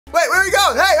Wait, where are you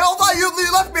going? Hey, hold on,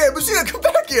 you left me here. Musina, come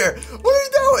back here. What are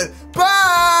you doing?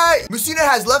 Bye. Musina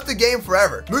has left the game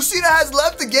forever. Musina has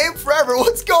left the game forever.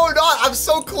 What's going on? I'm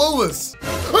so clueless.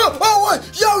 Oh, what?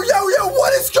 Yo,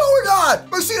 what is going on?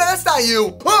 Musina, that's not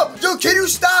you. Oh, yo, can you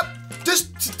stop?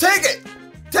 Just take it.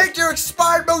 Take your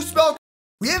expired moose milk.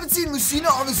 We haven't seen Musina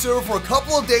on the server for a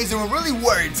couple of days and we're really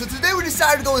worried. So today we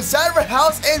decided to go inside of her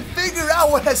house and figure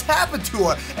out what has happened to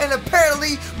her. And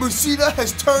apparently, Musina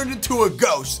has turned into a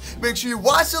ghost. Make sure you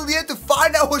watch till the end to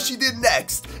find out what she did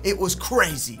next. It was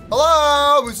crazy.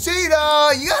 Hello,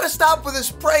 Musina. You gotta stop with this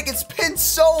prank. It's been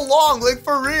so long, like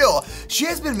for real. She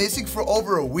has been missing for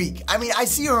over a week. I mean, I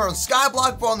see her on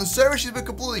Skyblock, but on the server, she's been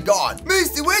completely gone.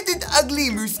 Misty, where did the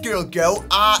ugly moose girl go?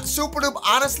 Super Noob,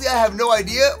 honestly, I have no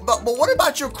idea. But what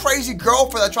about your crazy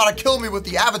girlfriend that tried to kill me with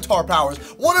the avatar powers?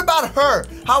 What about her?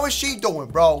 How is she doing,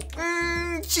 bro?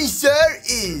 She sure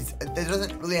is. That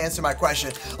doesn't really answer my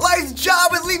question. Ladies and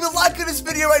gentlemen, leave a like on this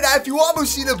video right now if you want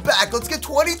Musina back. Let's get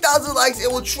 20,000 likes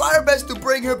and we'll try our best to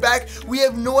bring her back. We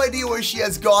have no idea where she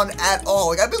has gone at all.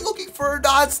 Like, I've been looking for her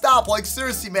non-stop. Like,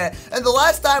 seriously, man. And the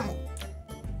last time,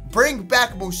 bring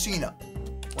back Musina.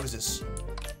 What is this?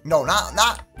 No, no.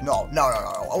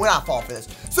 We're not falling for this.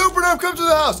 Super Noob, come to the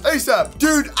house ASAP.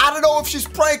 Dude, I don't know if she's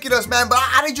pranking us, man, but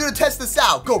I need you to test this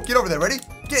out. Go, get over there. Ready?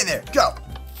 Get in there. Go.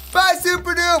 Bye,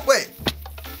 Super Noob. Wait.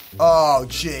 Oh,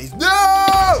 jeez.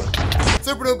 No!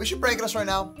 Super Noob, is she pranking us right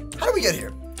now? How did we get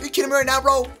here? Are you kidding me right now,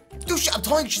 bro? Dude, I'm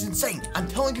telling you, she's insane. I'm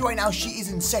telling you right now, she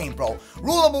is insane, bro.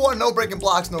 Rule number 1, no breaking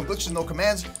blocks, no glitches, no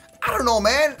commands. I don't know,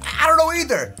 man. I don't know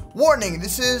either. Warning,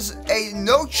 this is a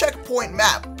no checkpoint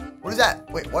map. What is that?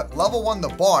 Wait, what? Level 1, the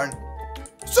barn.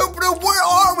 Super Noob, where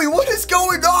are we? What is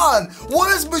going on?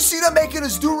 What is Musina making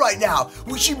us do right now?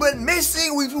 She went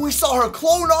missing. We saw her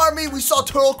clone army. We saw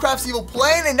Turtlecraft's evil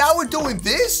plan, and now we're doing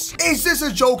this? Is this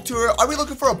a joke to her? Are we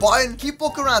looking for a button? Keep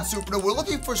looking around, Super Noob. We're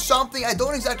looking for something. I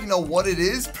don't exactly know what it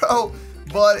is, bro,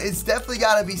 but it's definitely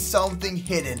got to be something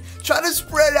hidden. Try to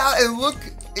spread out and look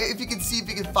if you can see if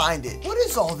you can find it. What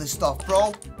is all this stuff,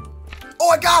 bro? Oh,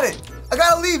 I got it. I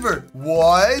got a lever.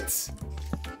 What?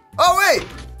 Oh, wait.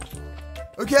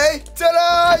 Okay.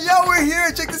 Ta-da! Yo, we're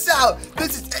here. Check this out.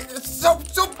 This is Super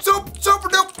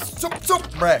Noob.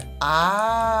 Bruh.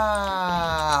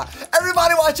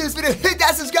 Everybody watching this video, hit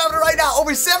that subscribe button right now.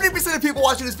 Over 70% of people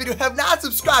watching this video have not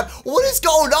subscribed. What is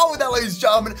going on with that, ladies and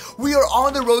gentlemen? We are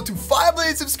on the road to 5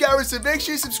 million subscribers, so make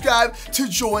sure you subscribe to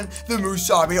join the Moose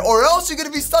Army, or else you're going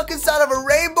to be stuck inside of a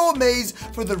rainbow maze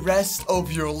for the rest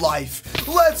of your life.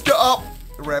 Let's go up.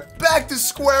 We're back to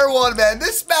square one, man.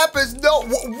 This map is no...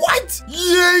 What?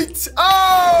 Yeet!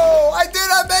 Oh! I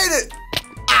made it!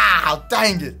 Ow,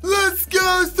 dang it. Let's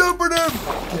go, Super Noob.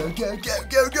 Go.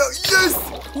 Yes!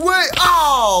 Wait.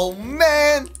 Oh,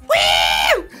 man.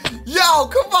 Woo! Yo,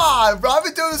 come on, bro. I've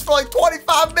been doing this for like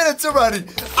 25 minutes already.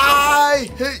 I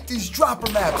hate these dropper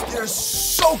maps. They're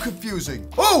so confusing.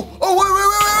 Oh,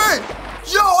 wait.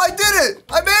 Yo, I did it.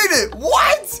 I made it.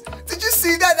 What? Did you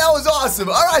see that? That was awesome.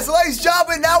 All right, so ladies and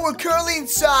gentlemen, now we're currently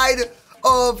inside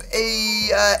of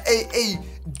a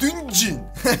dungeon.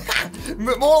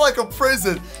 More like a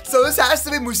prison. So this has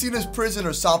to be Musina's prison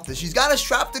or something. She's got us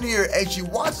trapped in here and she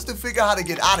wants us to figure out how to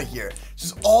get out of here.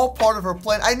 This is all part of her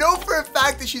plan. I know for a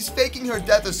fact that she's faking her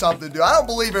death or something, dude. I don't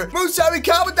believe her. Moose Army,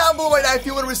 comment down below right now if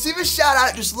you want to receive a shout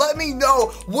out. Just let me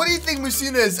know, what do you think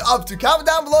Musina is up to? Comment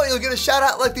down below. You'll get a shout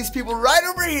out like these people right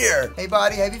over here. Hey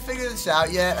buddy, have you figured this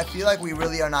out yet? I feel like we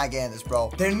really are not getting this,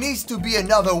 bro. There needs to be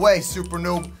another way, Super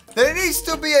Noob. There needs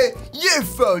to be your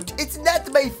fault. It's not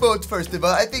my fault, first of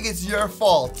all. I think it's your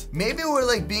fault. Maybe we're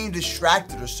like being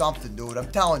distracted or something, dude.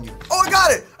 I'm telling you. Oh, I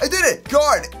got it. I did it.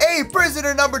 Guard. Hey,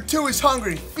 prisoner number 2 is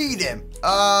hungry. Feed him.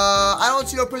 I don't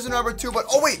see no prisoner number 2, but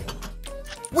oh, wait.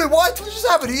 Wait, what? What just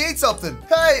happened? He ate something.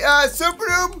 Hey, Super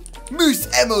Noob. Moose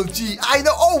MLG. I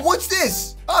know. Oh, what's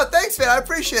this? Oh, thanks, man. I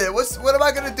appreciate it. What am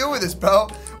I going to do with this, bro?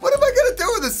 What am I going to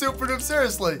do with this, Super Noob?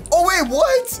 Seriously. Oh, wait,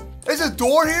 what? There's a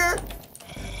door here?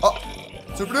 Oh,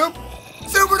 Super Noob?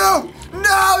 Super Noob!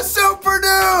 No, Super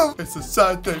Noob! It's a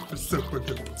sad day for Super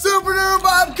Noob. Super Noob,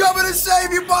 I'm coming to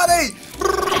save you, buddy!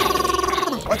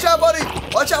 Watch out, buddy!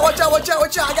 Watch out!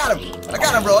 I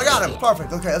got him, bro. I got him.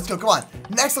 Perfect. Okay, let's go. Come on.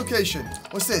 Next location.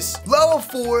 What's this? Level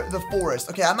 4, the forest.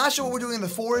 Okay, I'm not sure what we're doing in the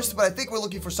forest, but I think we're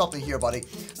looking for something here, buddy.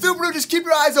 Super Noob, just keep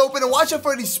your eyes open and watch out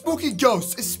for any spooky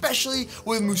ghosts, especially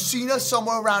with Musina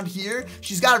somewhere around here.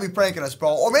 She's got to be pranking us,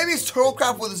 bro. Or maybe it's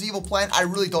Turtlecraft with his evil plan. I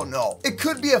really don't know. It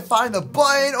could be a find the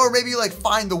button, or maybe like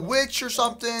find the witch or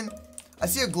something. I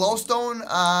see a glowstone.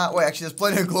 Wait, actually, there's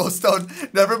plenty of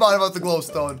glowstone. Never mind about the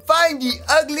glowstone. Find the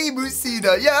ugly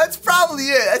Musina. Yeah, that's probably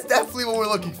it. That's definitely what we're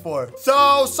looking for.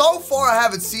 So far, I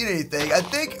haven't seen anything. I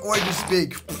think we're just being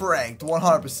pranked,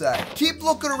 100%. Keep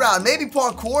looking around. Maybe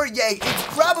parkour? Yeah, it's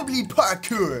probably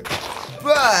parkour.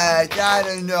 But, I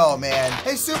don't know, man.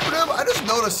 Hey, Super Noob, I just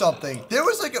noticed something. There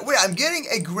was like a, wait, I'm getting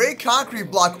a gray concrete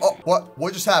block. Oh,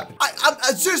 what just happened?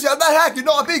 I'm seriously, I'm not hacking.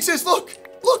 No, I'm being serious. Look,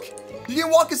 you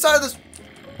can walk inside of this.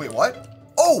 Wait, what?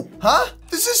 Oh, huh?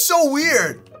 This is so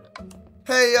weird.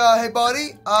 Hey,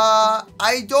 buddy.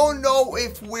 I don't know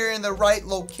if we're in the right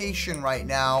location right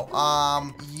now.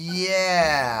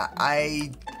 Yeah,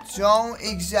 I don't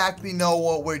exactly know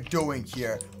what we're doing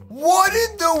here. What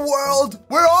in the world?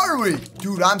 Where are we?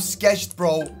 Dude, I'm sketched,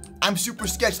 bro. I'm super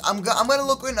sketched. I'm gonna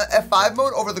look in F5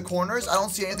 mode over the corners. I don't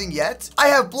see anything yet. I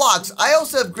have blocks. I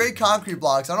also have gray concrete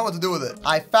blocks. I don't know what to do with it.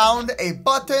 I found a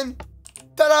button.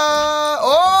 Ta-da!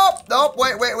 Oh, nope.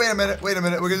 Wait a minute. We're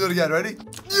gonna do it again. Ready?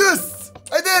 Yes!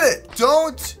 I did it.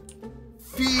 Don't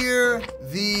fear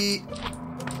the...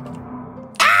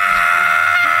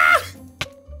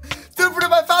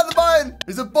 I found the button.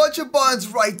 There's a bunch of buttons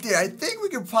right there. I think we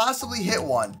could possibly hit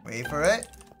one. Wait for it.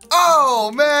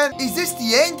 Oh, man. Is this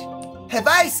the end? Have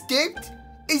I escaped?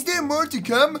 Is there more to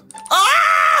come?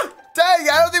 Ah! Dang,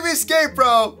 I don't think we escaped,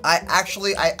 bro.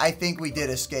 I think we did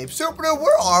escape. Super Noob,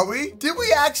 where are we? Did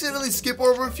we accidentally skip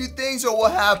over a few things or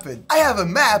what happened? I have a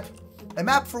map. A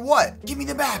map for what? Give me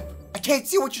the map. I can't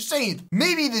see what you're saying.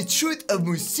 Maybe the truth of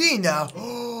Musina.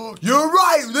 You're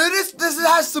right. This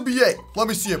has to be it. Let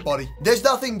me see it, buddy. There's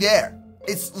nothing there.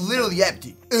 It's literally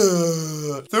empty.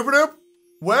 Super Noob,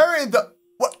 where in the...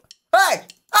 What? Hey,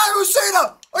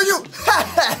 Musina, are you...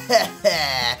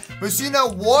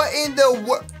 Musina, what in the...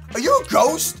 What? Are you a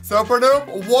ghost? Super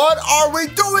Noob, what are we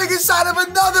doing inside of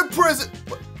another prison?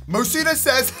 Musina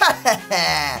says,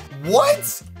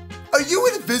 what? Are you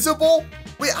invisible?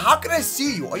 Wait, how can I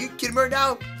see you? Are you kidding me right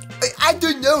now? I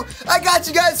don't know. I got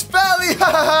you guys, Fally.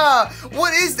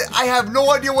 What is that? I have no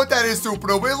idea what that is, Super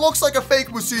Noob. It looks like a fake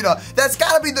Musina. That's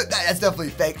gotta be the... That's definitely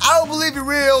fake. I don't believe you're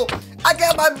real. I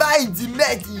got my needs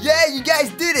met. Yeah, you guys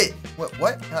did it.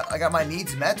 What? I got my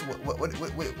needs met?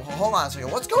 Wait, hold on a second.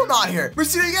 What's going on here?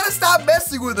 Musina, you gotta stop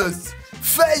messing with us.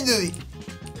 Finally.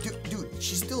 Dude,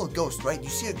 she's still a ghost, right? You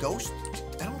see a ghost?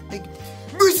 I don't think...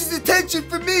 Musina's attention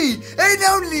for me and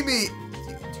only me.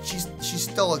 She's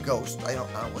still a ghost. I don't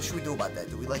what should we do about that?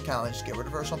 Do we like kind of just get rid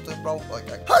of her or something, bro?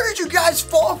 Like, how did you guys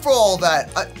fall for all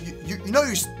that? You know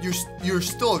you're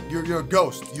still a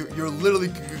ghost. You're literally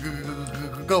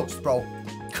a ghost, bro.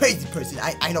 Crazy person.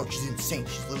 I know she's insane.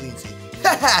 She's literally insane.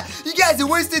 You guys are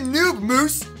worse than Noob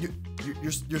Moose.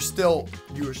 You're still.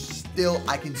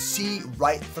 I can see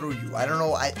right through you. I don't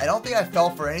know. I don't think I fell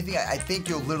for anything. I think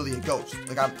you're literally a ghost.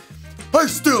 Like I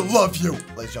still love you.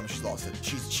 Ladies and gentlemen, she's lost it.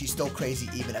 She's still crazy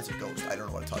even as a ghost. I don't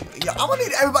know what to tell you. Yeah, I'm gonna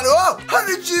need everybody. Oh, how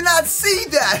did you not see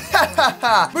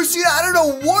that? Musina, I don't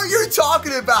know what you're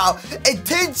talking about.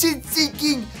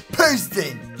 Attention-seeking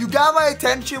person. You got my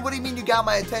attention? What do you mean you got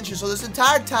my attention? So this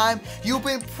entire time, you've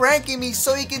been pranking me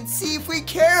so you can see if we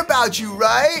care about you,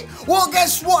 right? Well,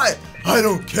 guess what? I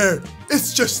don't care.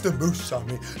 It's just a moose on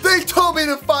me. They told me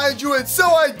to find you, and so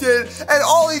I did. And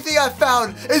only thing I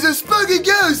found is a spooky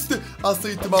ghost. I'll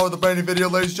see you tomorrow with a brand new video,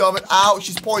 ladies and gentlemen. Ow,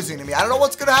 she's poisoning me. I don't know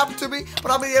what's gonna happen to me,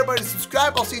 but I'm gonna need everybody to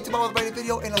subscribe. I'll see you tomorrow with a brand new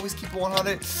video, and always keep it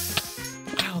 100.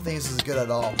 I don't think this is good at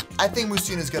all. I think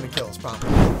Musina's gonna kill us, probably.